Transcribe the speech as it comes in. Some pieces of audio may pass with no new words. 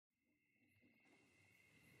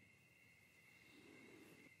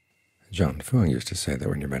John Fung used to say that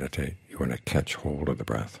when you meditate, you want to catch hold of the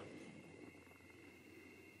breath.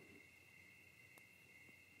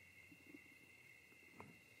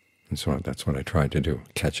 And so that's what I tried to do,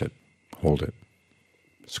 catch it, hold it,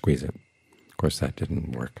 squeeze it. Of course, that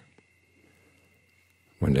didn't work.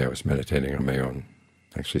 One day I was meditating on my own,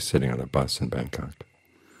 actually sitting on a bus in Bangkok,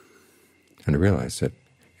 and I realized that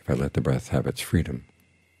if I let the breath have its freedom,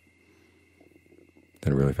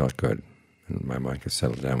 then it really felt good, and my mind could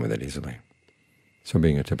settle down with it easily. So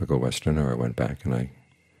being a typical Westerner, I went back and I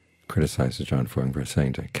criticized John Fung for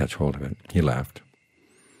saying to catch hold of it. He laughed.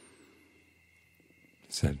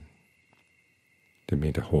 He said, didn't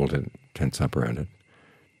mean to hold it, tense up around it.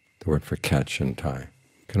 The word for catch in Thai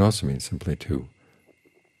can also mean simply to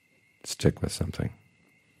stick with something.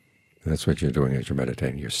 And that's what you're doing as you're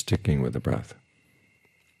meditating. You're sticking with the breath.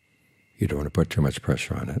 You don't want to put too much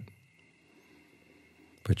pressure on it,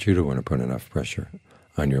 but you don't want to put enough pressure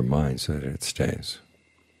on your mind so that it stays.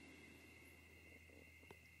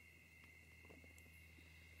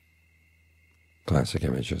 Classic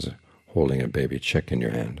image is holding a baby chick in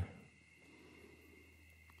your hand.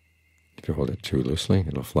 If you hold it too loosely,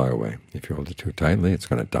 it'll fly away. If you hold it too tightly, it's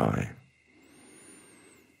going to die.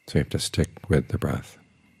 So you have to stick with the breath.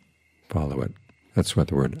 Follow it. That's what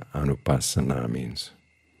the word anupassana means.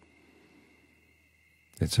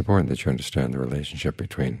 It's important that you understand the relationship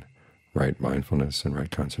between right mindfulness and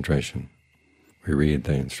right concentration. We read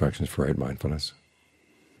the instructions for right mindfulness,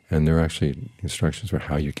 and there are actually instructions for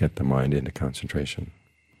how you get the mind into concentration.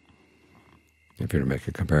 If you were to make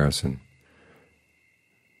a comparison,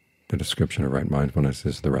 the description of right mindfulness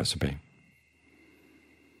is the recipe,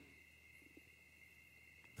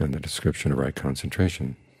 and the description of right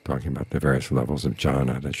concentration, talking about the various levels of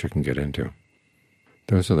jhana that you can get into.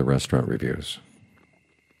 Those are the restaurant reviews,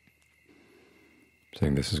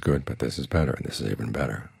 saying this is good, but this is better, and this is even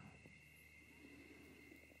better.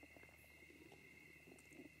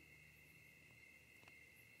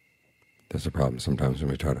 There's a problem sometimes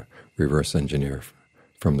when we try to reverse engineer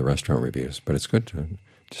from the restaurant reviews, but it's good to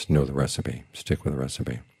just know the recipe, stick with the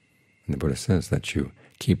recipe. And the Buddha says that you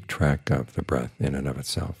keep track of the breath in and of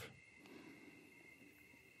itself.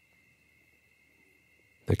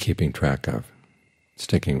 The keeping track of,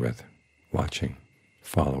 sticking with, watching,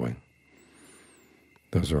 following.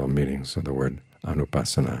 Those are all meanings of the word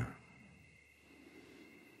anupassana.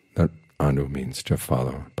 That anu means to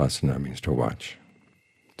follow, pasana means to watch.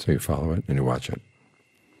 So you follow it and you watch it.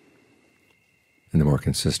 And the more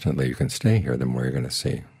consistently you can stay here, the more you're going to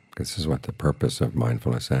see. This is what the purpose of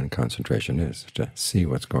mindfulness and concentration is, to see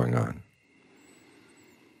what's going on.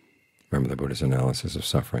 Remember the Buddha's analysis of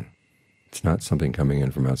suffering. It's not something coming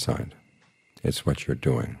in from outside. It's what you're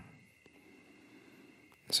doing.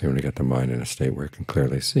 So you want to get the mind in a state where it can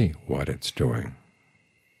clearly see what it's doing.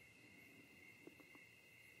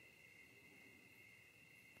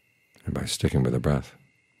 And by sticking with the breath,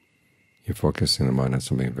 you're focusing the mind on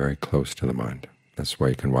something very close to the mind. That's why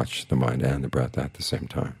you can watch the mind and the breath at the same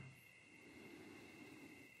time.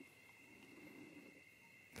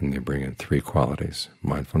 And they bring in three qualities: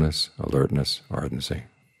 mindfulness, alertness, ardency.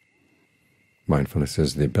 Mindfulness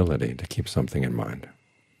is the ability to keep something in mind.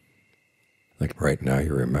 Like right now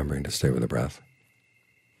you're remembering to stay with the breath.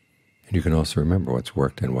 And you can also remember what's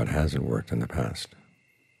worked and what hasn't worked in the past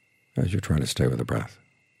as you're trying to stay with the breath.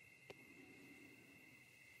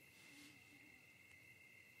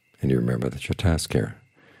 And you remember that your task here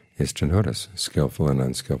is to notice skillful and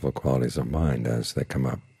unskillful qualities of mind as they come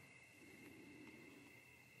up.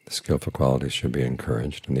 The skillful qualities should be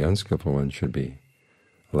encouraged, and the unskillful ones should be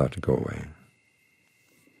allowed to go away.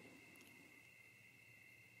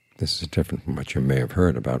 This is different from what you may have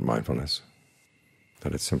heard about mindfulness,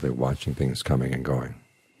 that it's simply watching things coming and going.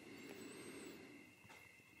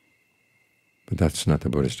 But that's not the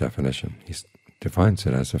Buddha's definition. He defines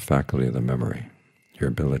it as a faculty of the memory, your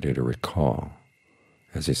ability to recall,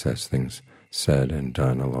 as he says, things said and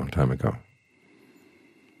done a long time ago.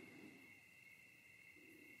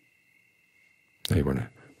 Now you want to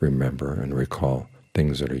remember and recall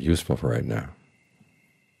things that are useful for right now.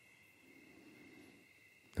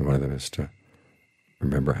 And one of them is to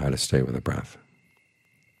remember how to stay with the breath.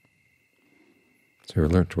 So you're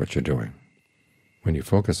alert to what you're doing. When you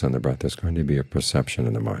focus on the breath, there's going to be a perception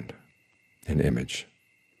in the mind, an image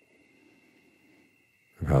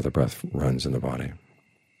of how the breath runs in the body.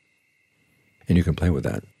 And you can play with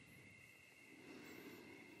that.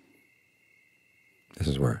 This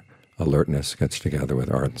is where alertness gets together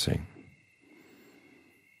with ardency.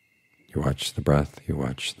 You watch the breath, you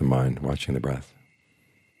watch the mind watching the breath.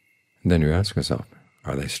 And then you ask yourself,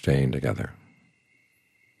 are they staying together?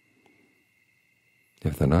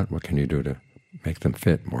 If they're not, what can you do to make them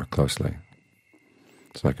fit more closely?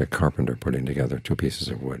 It's like a carpenter putting together two pieces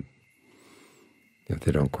of wood. If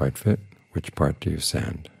they don't quite fit, which part do you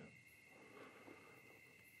sand?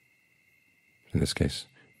 In this case,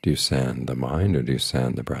 do you sand the mind or do you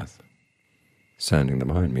sand the breath? Sanding the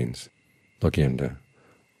mind means looking into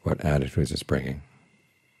what attitudes it's bringing,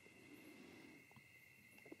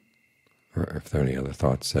 or if there are any other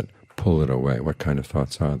thoughts that pull it away, what kind of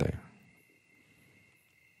thoughts are they?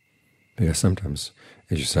 Because sometimes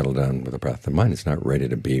as you settle down with the breath, the mind is not ready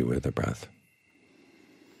to be with the breath.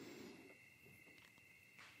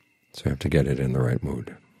 So you have to get it in the right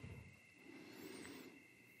mood.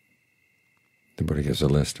 The Buddha gives a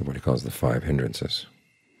list of what he calls the 5 hindrances,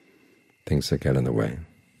 things that get in the way: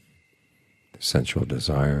 sensual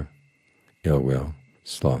desire, ill will,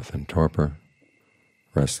 sloth and torpor,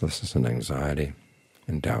 restlessness and anxiety,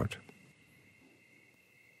 and doubt.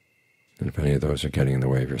 And if any of those are getting in the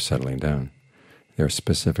way of your settling down, there are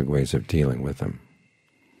specific ways of dealing with them.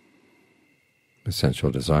 With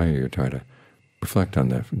sensual desire, you try to reflect on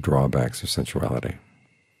the drawbacks of sensuality.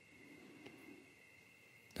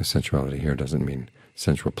 The sensuality here doesn't mean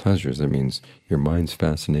sensual pleasures. It means your mind's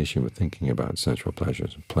fascination with thinking about sensual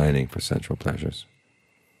pleasures, planning for sensual pleasures.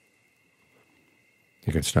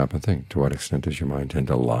 You can stop and think, to what extent does your mind tend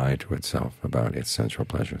to lie to itself about its sensual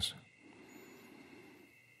pleasures?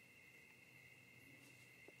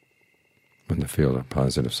 When the field of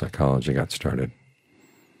positive psychology got started,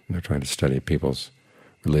 and they're trying to study people's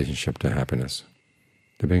relationship to happiness,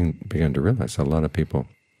 they began to realize that a lot of people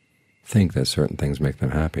think that certain things make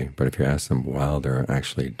them happy, but if you ask them while they're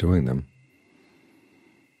actually doing them,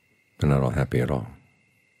 they're not all happy at all.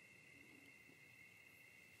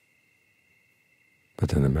 But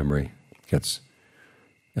then the memory gets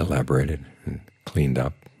elaborated and cleaned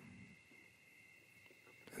up,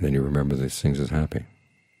 and then you remember these things as happy.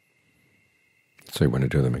 So you want to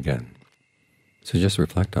do them again. So just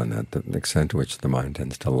reflect on that, the extent to which the mind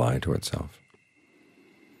tends to lie to itself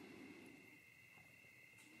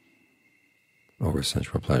over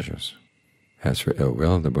sensual pleasures. As for ill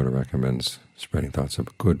will, the Buddha recommends spreading thoughts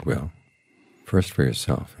of goodwill, first for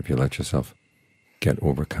yourself. If you let yourself get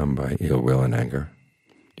overcome by ill will and anger,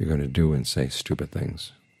 you're going to do and say stupid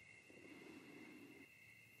things.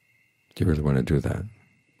 Do you really want to do that?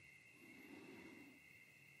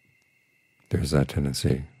 There's that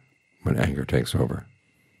tendency when anger takes over,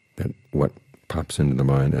 that what pops into the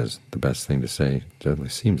mind as the best thing to say generally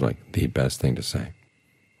seems like the best thing to say.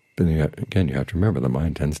 But again, you have to remember the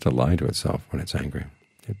mind tends to lie to itself when it's angry.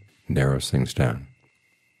 It narrows things down,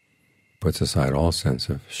 puts aside all sense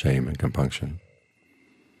of shame and compunction,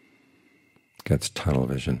 gets tunnel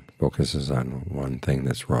vision, focuses on one thing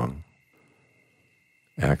that's wrong,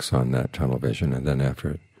 acts on that tunnel vision, and then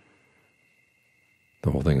after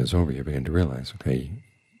the whole thing is over, you begin to realize, okay,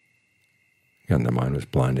 again, the mind was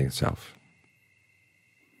blinding itself.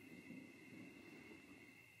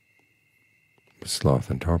 With sloth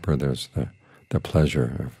and torpor, there's the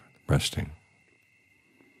pleasure of resting.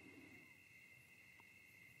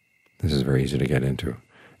 This is very easy to get into.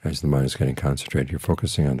 As the mind is getting concentrated, you're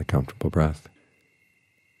focusing on the comfortable breath.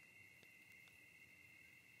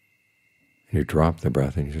 And you drop the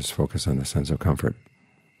breath and you just focus on the sense of comfort.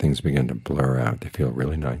 Things begin to blur out. They feel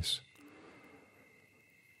really nice.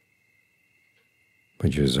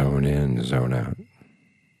 But you zone in, zone out.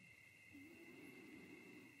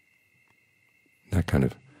 That kind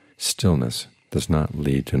of stillness does not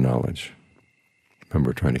lead to knowledge. Remember,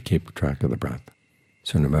 we're trying to keep track of the breath.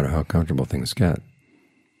 So no matter how comfortable things get,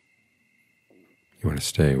 you want to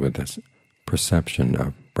stay with this perception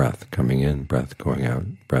of breath coming in, breath going out,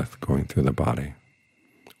 breath going through the body,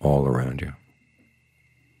 all around you.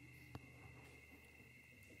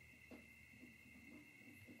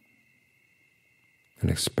 And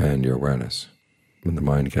expand your awareness. When the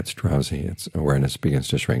mind gets drowsy, its awareness begins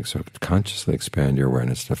to shrink, so consciously expand your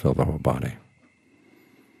awareness to fill the whole body.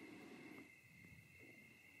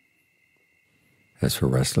 As for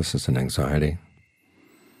restlessness and anxiety,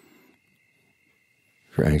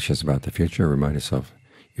 if you're anxious about the future, remind yourself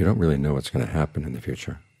you don't really know what's going to happen in the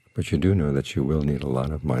future, but you do know that you will need a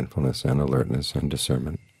lot of mindfulness and alertness and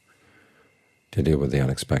discernment to deal with the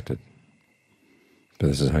unexpected. But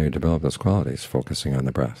this is how you develop those qualities, focusing on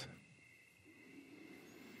the breath.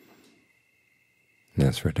 And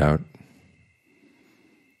as for doubt,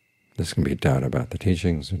 this can be doubt about the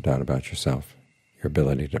teachings or doubt about yourself, your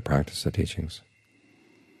ability to practice the teachings.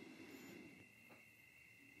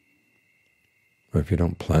 Or if you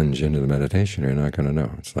don't plunge into the meditation, you're not going to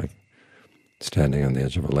know. It's like standing on the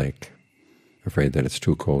edge of a lake, afraid that it's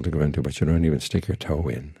too cold to go into, but you don't even stick your toe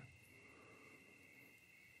in.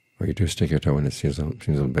 Or you do stick your toe in, it seems a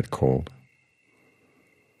little bit cold,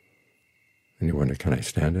 and you wonder, can I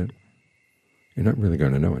stand it? You're not really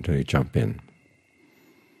going to know until you jump in.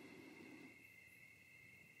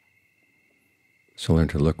 So learn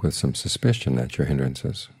to look with some suspicion at your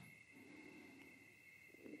hindrances.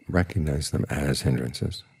 Recognize them as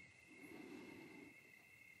hindrances.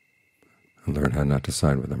 And learn how not to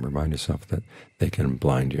side with them. Remind yourself that they can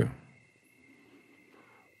blind you.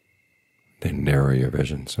 They narrow your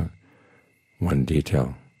vision. So one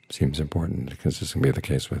detail seems important, because this can be the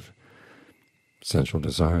case with sensual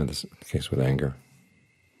desire, this is the case with anger.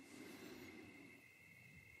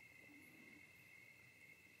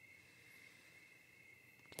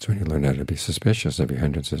 So when you learn how to be suspicious of your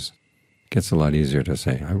hindrances, it gets a lot easier to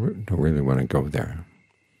say, I don't really want to go there.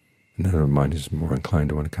 And then the mind is more inclined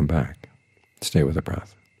to want to come back, stay with the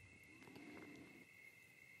breath.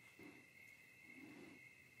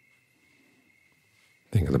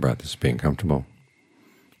 Think of the breath as being comfortable.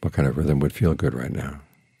 What kind of rhythm would feel good right now?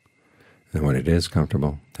 And when it is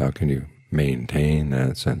comfortable, how can you maintain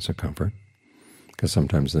that sense of comfort? Because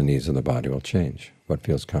sometimes the needs of the body will change. What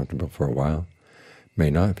feels comfortable for a while may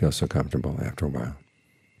not feel so comfortable after a while.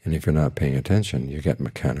 And if you're not paying attention, you get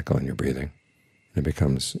mechanical in your breathing. It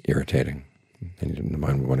becomes irritating, and the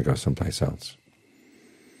mind will want to go someplace else.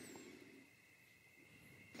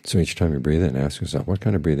 So each time you breathe in, ask yourself, what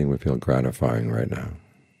kind of breathing would feel gratifying right now?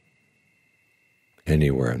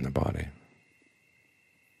 Anywhere in the body.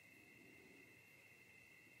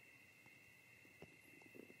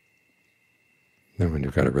 Then when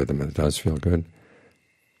you've got a rhythm that does feel good,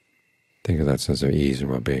 think of that sense of ease and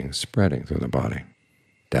well-being spreading through the body,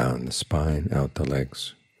 down the spine, out the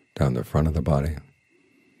legs, down the front of the body,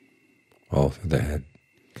 all through the head.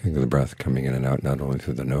 Think of the breath coming in and out not only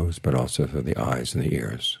through the nose, but also through the eyes and the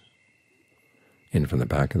ears. In from the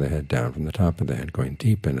back of the head, down from the top of the head, going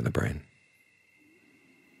deep into the brain.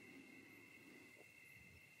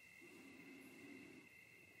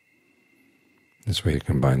 This way you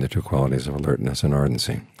combine the two qualities of alertness and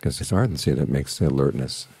ardency, because it's ardency that makes the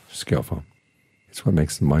alertness skillful. It's what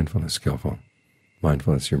makes the mindfulness skillful.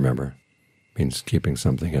 Mindfulness, you remember, means keeping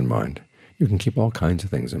something in mind. You can keep all kinds of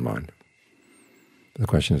things in mind. The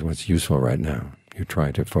question is, what's useful right now? You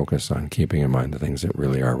try to focus on keeping in mind the things that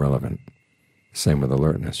really are relevant. Same with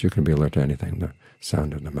alertness. You can be alert to anything. The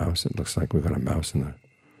sound of the mouse, it looks like we've got a mouse in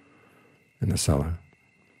the cellar.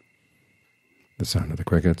 The sound of the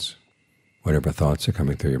crickets, whatever thoughts are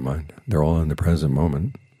coming through your mind, they're all in the present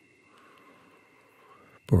moment.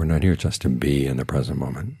 But we're not here just to be in the present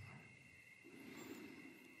moment.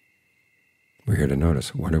 We're here to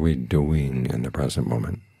notice, what are we doing in the present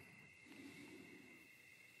moment?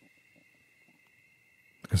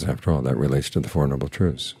 Because after all, that relates to the Four Noble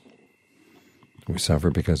Truths. We suffer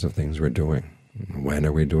because of things we're doing. When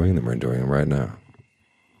are we doing them? We're doing them right now.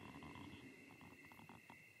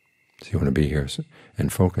 So you want to be here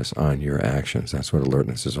and focus on your actions. That's what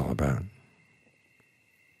alertness is all about.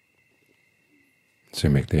 So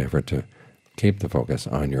you make the effort to keep the focus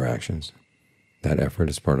on your actions. That effort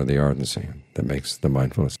is part of the ardency that makes the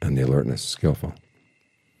mindfulness and the alertness skillful.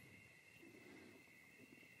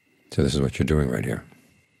 So this is what you're doing right here,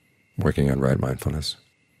 working on right mindfulness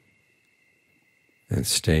and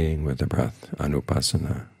staying with the breath,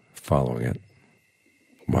 anupassana, following it,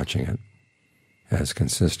 watching it as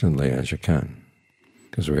consistently as you can,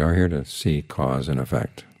 because we are here to see cause and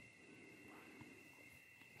effect,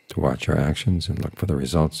 to watch our actions and look for the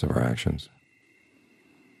results of our actions.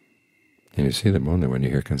 And you see them only when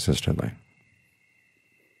you're here consistently.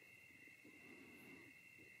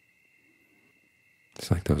 It's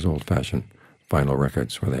like those old-fashioned vinyl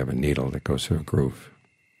records where they have a needle that goes through a groove.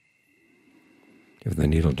 If the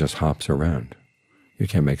needle just hops around, you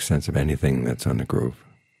can't make sense of anything that's on the groove.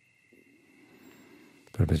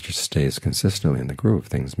 But if it just stays consistently in the groove,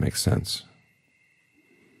 things make sense.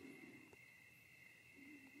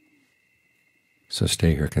 So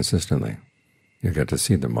stay here consistently. You get to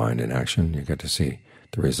see the mind in action. You get to see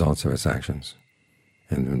the results of its actions.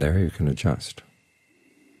 And from there you can adjust.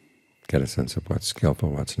 Get a sense of what's skillful,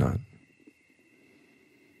 what's not.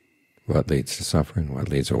 What leads to suffering, what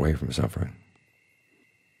leads away from suffering.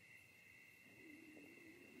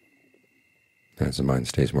 As the mind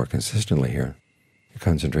stays more consistently here, your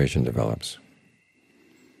concentration develops.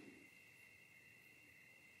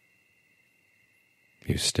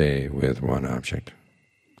 You stay with one object.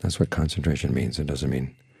 That's what concentration means. It doesn't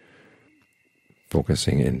mean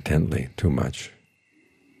focusing intently too much.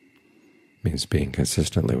 It means being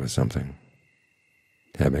consistently with something,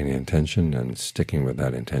 having the intention and sticking with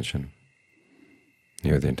that intention.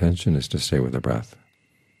 Here the intention is to stay with the breath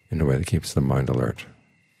in a way that keeps the mind alert.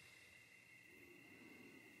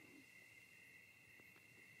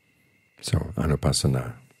 So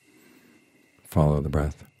anupassana, follow the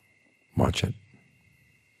breath, watch it.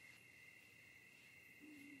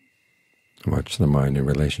 Watch the mind in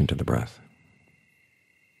relation to the breath.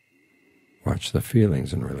 Watch the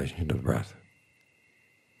feelings in relation to the breath.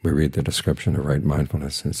 We read the description of right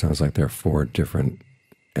mindfulness, and it sounds like there are 4 different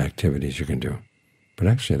activities you can do. But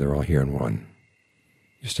actually they're all here in one.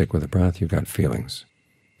 You stick with the breath, you've got feelings.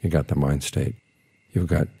 You've got the mind state. You've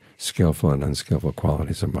got skillful and unskillful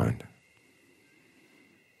qualities of mind.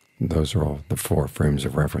 Those are all the 4 frames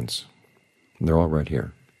of reference. They're all right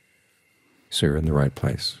here. So you're in the right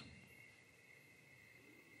place.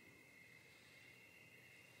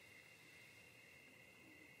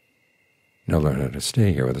 Now learn how to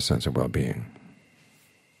stay here with a sense of well-being.